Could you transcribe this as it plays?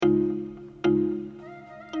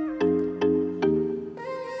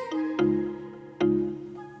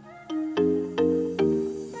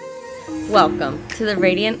Welcome to the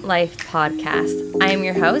Radiant Life Podcast. I am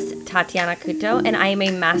your host, Tatiana Couto, and I am a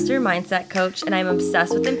master mindset coach, and I'm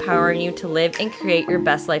obsessed with empowering you to live and create your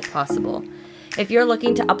best life possible. If you're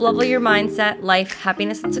looking to uplevel your mindset, life,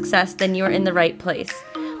 happiness, and success, then you are in the right place.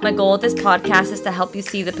 My goal with this podcast is to help you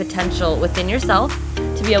see the potential within yourself,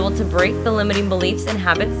 to be able to break the limiting beliefs and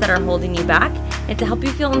habits that are holding you back, and to help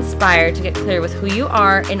you feel inspired to get clear with who you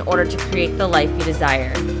are in order to create the life you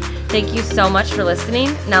desire. Thank you so much for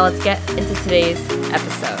listening. Now let's get into today's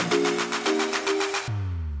episode.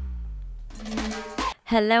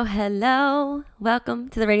 Hello. Welcome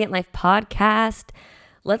to the Radiant Life Podcast.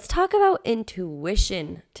 Let's talk about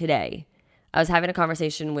intuition today. I was having a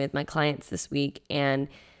conversation with my clients this week, and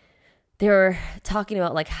they were talking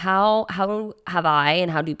about like how have I and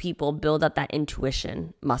how do people build up that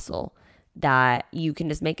intuition muscle that you can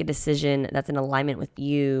just make a decision that's in alignment with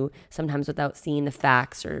you, sometimes without seeing the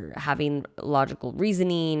facts or having logical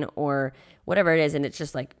reasoning or whatever it is. And it's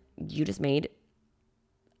just like you just made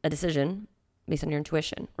a decision based on your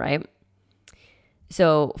intuition, right?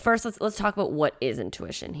 So first, let's talk about what is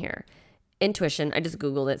intuition here. Intuition, I just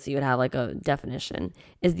Googled it so you would have like a definition,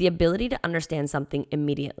 is the ability to understand something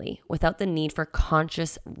immediately without the need for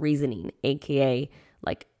conscious reasoning, aka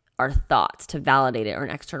like our thoughts to validate it or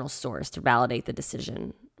an external source to validate the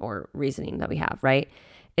decision or reasoning that we have, right?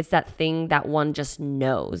 It's that thing that one just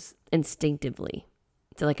knows instinctively.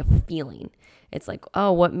 It's like a feeling. It's like,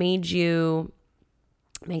 oh, what made you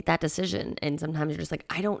make that decision? And sometimes you're just like,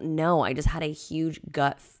 I don't know. I just had a huge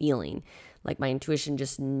gut feeling. Like my intuition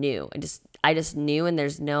just knew. I just knew, and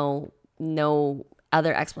there's no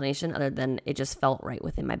other explanation other than it just felt right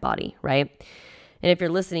within my body, right? And if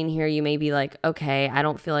you're listening here, you may be like, okay, I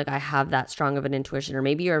don't feel like I have that strong of an intuition, or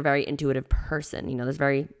maybe you're a very intuitive person. You know, there's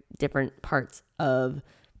very different parts of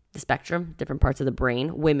the spectrum, different parts of the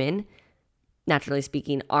brain. Women, naturally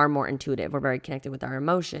speaking, are more intuitive. We're very connected with our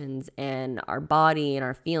emotions and our body and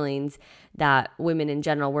our feelings. That women in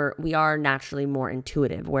general, we are naturally more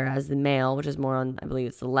intuitive, whereas the male, which is more on, I believe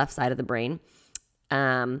it's the left side of the brain,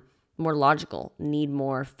 more logical, need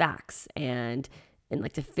more facts and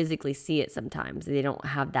like to physically see it sometimes. They don't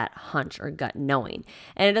have that hunch or gut knowing.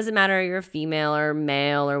 And it doesn't matter if you're a female or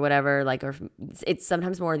male or whatever, like, or it's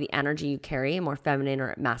sometimes more the energy you carry, more feminine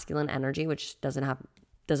or masculine energy, which doesn't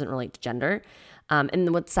relate to gender.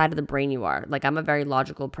 And what side of the brain you are. Like I'm a very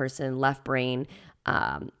logical person, left brain.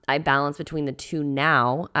 I balance between the two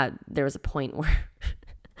now. There was a point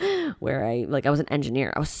where I was an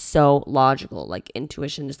engineer. I was so logical, like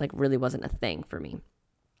intuition just like really wasn't a thing for me.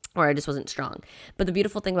 Or I just wasn't strong. But the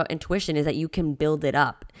beautiful thing about intuition is that you can build it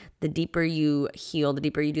up. The deeper you heal, the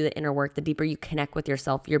deeper you do the inner work, the deeper you connect with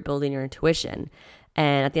yourself, you're building your intuition.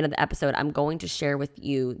 And at the end of the episode, I'm going to share with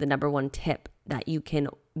you the number one tip that you can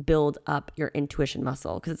build up your intuition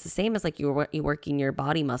muscle. Because it's the same as like you're working your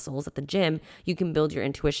body muscles at the gym. You can build your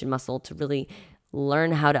intuition muscle to really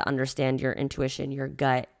learn how to understand your intuition, your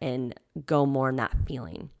gut, and go more in that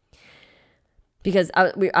feeling. Because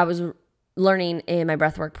I was learning in my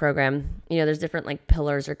breathwork program, you know, there's different like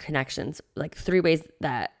pillars or connections, like 3 ways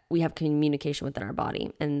that we have communication within our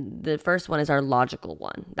body. And the first one is our logical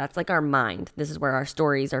one. That's like our mind. This is where our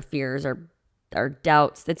stories, our fears, our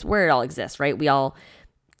doubts, that's where it all exists, right? We all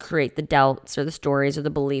create the doubts or the stories or the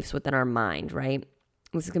beliefs within our mind, right?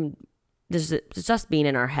 This is just being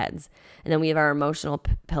in our heads. And then we have our emotional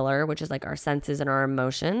pillar, which is like our senses and our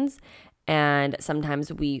emotions. And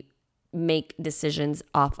sometimes we make decisions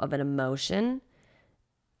off of an emotion,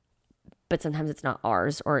 but sometimes it's not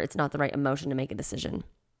ours, or it's not the right emotion to make a decision.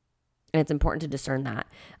 And it's important to discern that.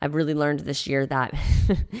 I've really learned this year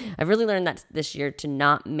this year to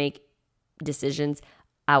not make decisions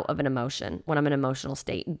out of an emotion when I'm in an emotional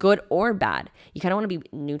state, good or bad. You kind of want to be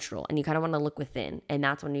neutral, and you kind of want to look within. And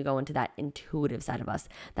that's when you go into that intuitive side of us,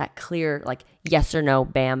 that clear, like yes or no,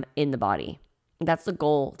 bam, in the body. That's the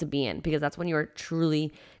goal to be in, because that's when you are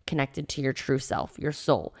truly connected to your true self, your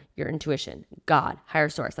soul, your intuition, God, higher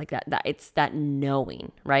source, like that it's that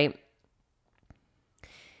knowing, right?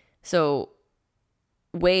 So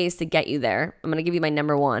ways to get you there, I'm going to give you my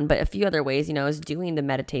number one, but a few other ways, you know, is doing the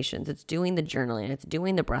meditations, it's doing the journaling, it's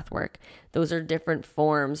doing the breath work. Those are different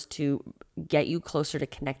forms to get you closer to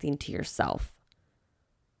connecting to yourself.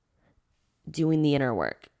 Doing the inner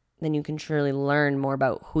work. Then you can truly learn more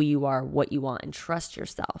about who you are, what you want, and trust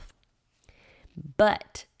yourself.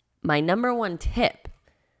 But my number one tip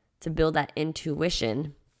to build that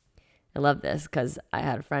intuition, I love this because I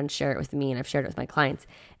had a friend share it with me and I've shared it with my clients,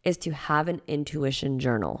 is to have an intuition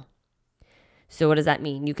journal. So what does that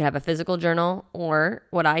mean? You can have a physical journal, or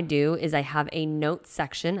what I do is I have a notes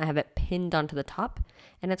section. I have it pinned onto the top,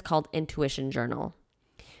 and it's called Intuition Journal.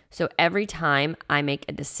 So every time I make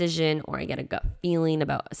a decision or I get a gut feeling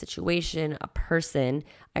about a situation, a person,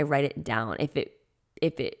 I write it down. If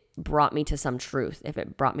it brought me to some truth, if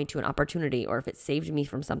it brought me to an opportunity, or if it saved me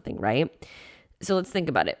from something, right? So let's think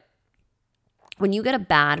about it. When you get a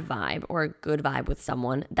bad vibe or a good vibe with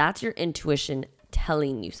someone, that's your intuition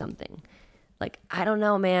telling you something. Like, I don't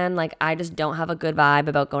know, man. Like, I just don't have a good vibe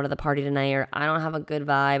about going to the party tonight, or I don't have a good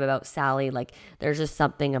vibe about Sally. Like, there's just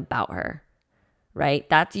something about her, right?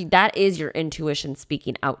 That is your intuition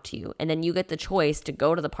speaking out to you. And then you get the choice to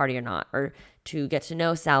go to the party or not, or to get to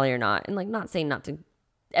know Sally or not. And like, not saying not to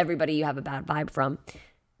everybody you have a bad vibe from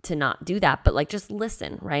to not do that, but like, just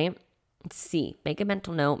listen, right? See, make a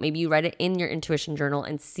mental note. Maybe you write it in your intuition journal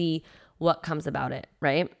and see what comes about it,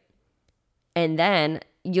 right? And then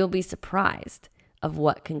you'll be surprised of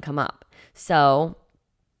what can come up. So,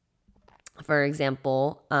 for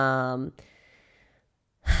example, I've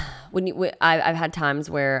had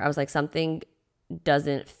times where I was like, something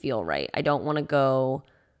doesn't feel right. I don't want to go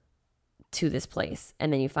to this place.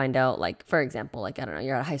 And then you find out, like, for example, like, I don't know,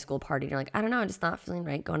 you're at a high school party and you're like, I don't know, I'm just not feeling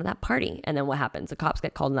right going to that party. And then what happens? The cops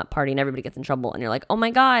get called in that party and everybody gets in trouble. And you're like, oh my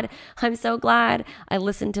God, I'm so glad I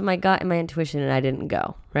listened to my gut and my intuition and I didn't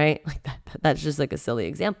go, right? Like that's just like a silly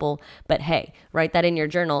example. But hey, write that in your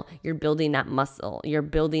journal. You're building that muscle. You're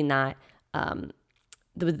building that,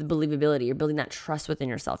 the believability. You're building that trust within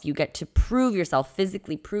yourself. You get to prove yourself,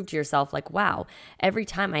 physically prove to yourself, like, wow, every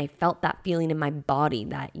time I felt that feeling in my body,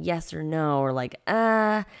 that yes or no, or like,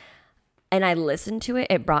 and I listened to it,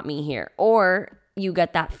 it brought me here. Or you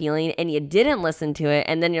get that feeling and you didn't listen to it,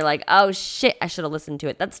 and then you're like, oh shit, I should have listened to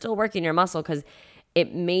it. That's still working your muscle because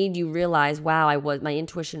it made you realize, wow, my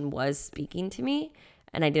intuition was speaking to me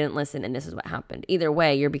and I didn't listen, and this is what happened. Either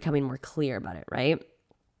way, you're becoming more clear about it, right?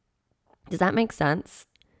 Does that make sense?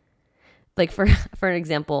 Like for an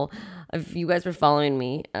example, if you guys were following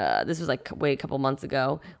me, this was like a couple months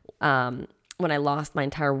ago, when I lost my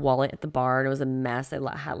entire wallet at the bar and it was a mess.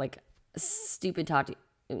 I had like stupid Tati.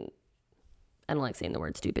 I don't like saying the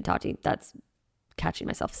word stupid Tati. That's catching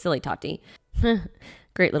myself. Silly Tati.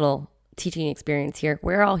 Great little teaching experience here.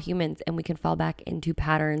 We're all humans and we can fall back into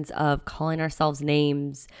patterns of calling ourselves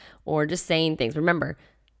names or just saying things. Remember,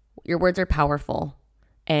 your words are powerful.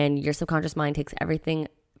 And your subconscious mind takes everything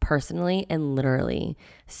personally and literally.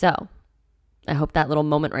 So I hope that little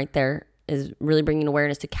moment right there is really bringing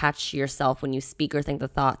awareness to catch yourself when you speak or think the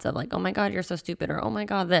thoughts of like, oh my God, you're so stupid, or oh my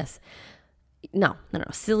God, this. No.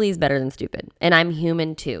 Silly is better than stupid. And I'm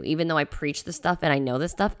human too. Even though I preach this stuff and I know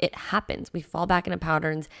this stuff, it happens. We fall back into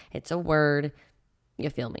patterns. It's a word.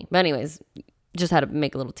 You feel me? But anyways, just had to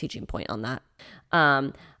make a little teaching point on that.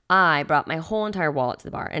 I brought my whole entire wallet to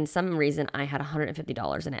the bar, and some reason I had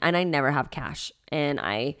 $150 in it, and I never have cash, and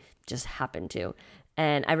I just happened to.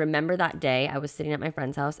 And I remember that day I was sitting at my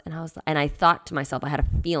friend's house, and I thought to myself, I had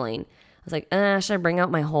a feeling. I was like, should I bring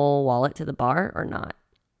out my whole wallet to the bar or not?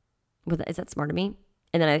 Is that smart of me?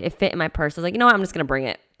 And then it fit in my purse. I was like, you know what? I'm just going to bring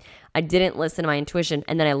it. I didn't listen to my intuition,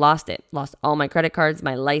 and then I lost it. Lost all my credit cards,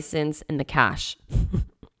 my license, and the cash.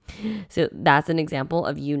 So that's an example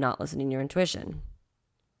of you not listening to your intuition.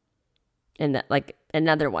 And that, like,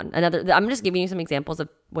 I'm just giving you some examples of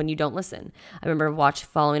when you don't listen. I remember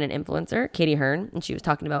following an influencer, Katie Hearn, and she was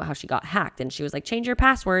talking about how she got hacked, and she was like, change your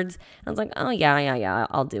passwords. And I was like, oh yeah,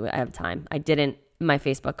 I'll do it. I have time. I didn't. My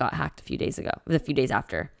Facebook got hacked a few days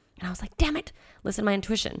after. And I was like, damn it, listen to my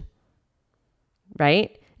intuition.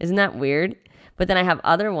 Right? Isn't that weird? But then I have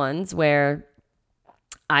other ones where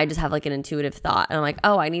I just have like an intuitive thought, and I'm like,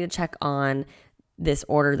 oh, I need to check on this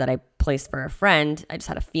order that I placed for a friend. I just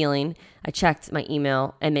had a feeling. I checked my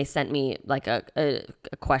email and they sent me like a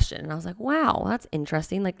question. And I was like, wow, that's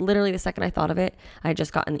interesting. Like literally the second I thought of it, I had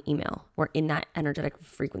just gotten the email. We're in that energetic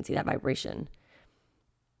frequency, that vibration.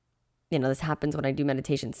 You know, this happens when I do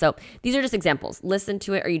meditation. So these are just examples. Listen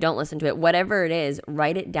to it or you don't listen to it. Whatever it is,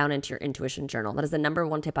 write it down into your intuition journal. That is the number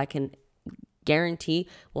one tip I can guarantee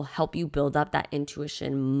will help you build up that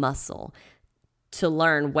intuition muscle. To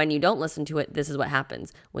learn when you don't listen to it, this is what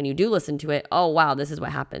happens. When you do listen to it, oh wow, this is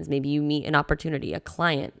what happens. Maybe you meet an opportunity, a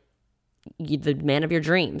client, the man of your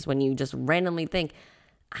dreams, when you just randomly think,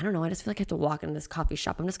 I don't know, I just feel like I have to walk into this coffee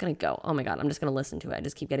shop. I'm just going to go. Oh my God, I'm just going to listen to it. I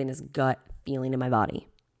just keep getting this gut feeling in my body.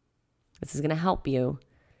 This is going to help you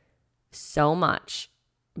so much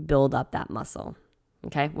build up that muscle.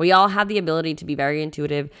 Okay. We all have the ability to be very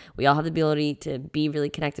intuitive. We all have the ability to be really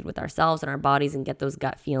connected with ourselves and our bodies and get those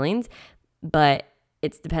gut feelings. But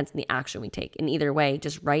it depends on the action we take. And either way,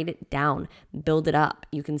 just write it down, build it up.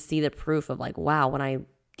 You can see the proof of like, wow, when I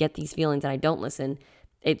get these feelings and I don't listen,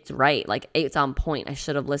 it's right. Like it's on point. I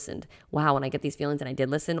should have listened. Wow, when I get these feelings and I did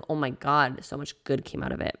listen, oh my God, so much good came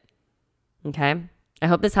out of it. Okay. I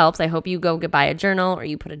hope this helps. I hope you go buy a journal or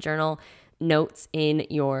you put a journal notes in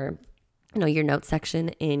your notes section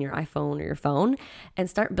in your iPhone or your phone and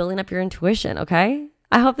start building up your intuition. Okay.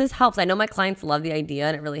 I hope this helps. I know my clients love the idea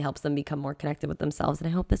and it really helps them become more connected with themselves. And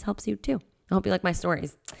I hope this helps you too. I hope you like my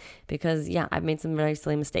stories because I've made some very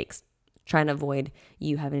silly mistakes trying to avoid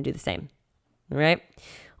you having to do the same. All right.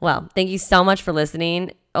 Well, thank you so much for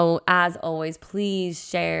listening. Oh, as always, please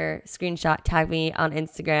share, screenshot, tag me on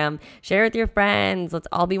Instagram, share with your friends. Let's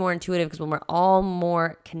all be more intuitive because when we're all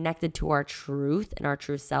more connected to our truth and our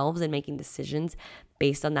true selves and making decisions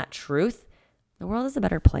based on that truth, the world is a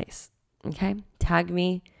better place. Okay. Tag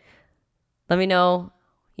me. Let me know,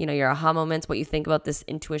 your aha moments, what you think about this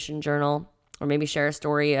intuition journal, or maybe share a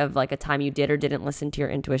story of like a time you did or didn't listen to your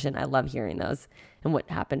intuition. I love hearing those and what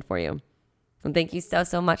happened for you. And thank you so,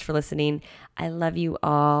 so much for listening. I love you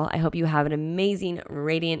all. I hope you have an amazing,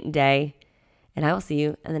 radiant day, and I will see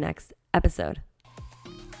you in the next episode.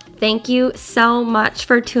 Thank you so much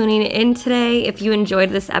for tuning in today. If you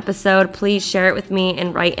enjoyed this episode, please share it with me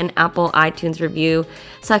and write an Apple iTunes review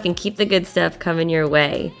so I can keep the good stuff coming your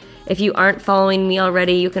way. If you aren't following me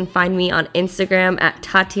already, you can find me on Instagram at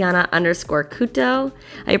Tatiana_Couto.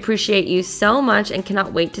 I appreciate you so much and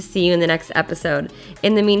cannot wait to see you in the next episode.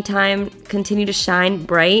 In the meantime, continue to shine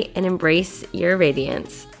bright and embrace your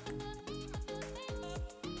radiance.